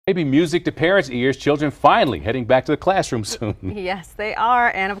Maybe music to parents' ears, children finally heading back to the classroom soon. Yes, they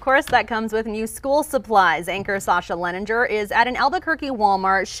are. And of course, that comes with new school supplies. Anchor Sasha Leninger is at an Albuquerque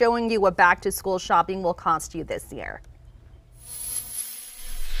Walmart showing you what back to school shopping will cost you this year.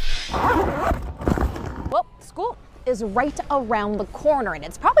 Well, school is right around the corner, and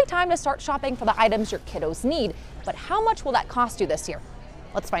it's probably time to start shopping for the items your kiddos need. But how much will that cost you this year?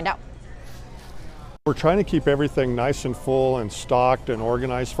 Let's find out. We're trying to keep everything nice and full and stocked and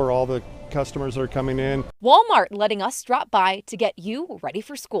organized for all the customers that are coming in. Walmart letting us drop by to get you ready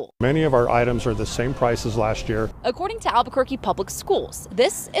for school. Many of our items are the same price as last year. According to Albuquerque Public Schools,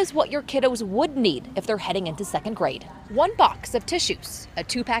 this is what your kiddos would need if they're heading into second grade. One box of tissues, a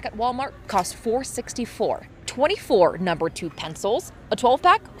 2-pack at Walmart, costs $4.64. 24 number 2 pencils, a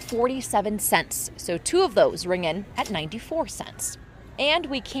 12-pack, 47 cents. So 2 of those ring in at 94 cents. And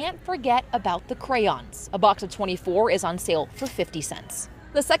we can't forget about the crayons. A box of 24 is on sale for 50 cents.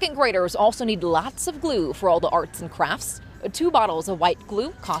 The second graders also need lots of glue for all the arts and crafts. 2 bottles of white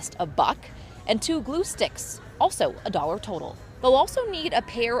glue cost $1, and 2 glue sticks, also $1 total. They'll also need a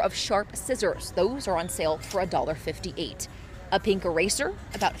pair of sharp scissors. Those are on sale for $1.58. A pink eraser,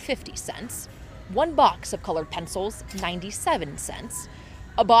 about 50 cents. 1 box of colored pencils, 97 cents.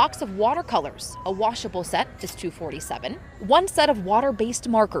 A box of watercolors, a washable set, is $2.47. 1 set of water-based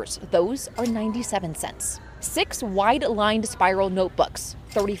markers, those are 97 cents. 6 wide-lined spiral notebooks,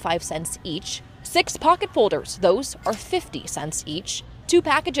 35 cents each. 6 pocket folders, those are 50 cents each. 2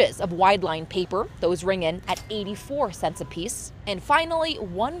 packages of wide-lined paper, those ring in at 84 cents a piece. And finally,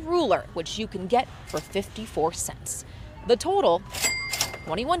 1 ruler, which you can get for 54 cents. The total,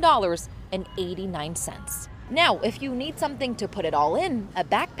 $21.89. Now, if you need something to put it all in, a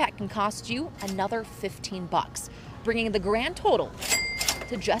backpack can cost you another $15, bringing the grand total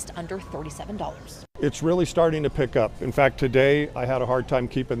to just under $37. It's really starting to pick up. In fact, today I had a hard time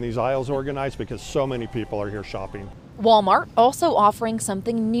keeping these aisles organized because so many people are here shopping. Walmart also offering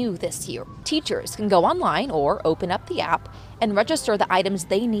something new this year. Teachers can go online or open up the app and register the items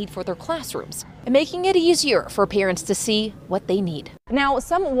they need for their classrooms, making it easier for parents to see what they need. Now,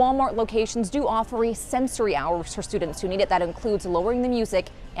 some Walmart locations do offer a sensory hours for students who need it. That includes lowering the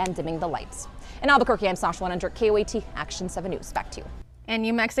music and dimming the lights. In Albuquerque, I'm Sasha Leninger, KOAT Action 7 News. Back to you. And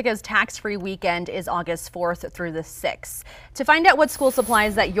New Mexico's tax-free weekend is August 4th through the 6th. To find out what school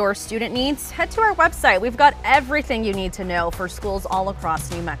supplies that your student needs, head to our website. We've got everything you need to know for schools all across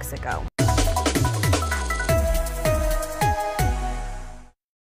New Mexico.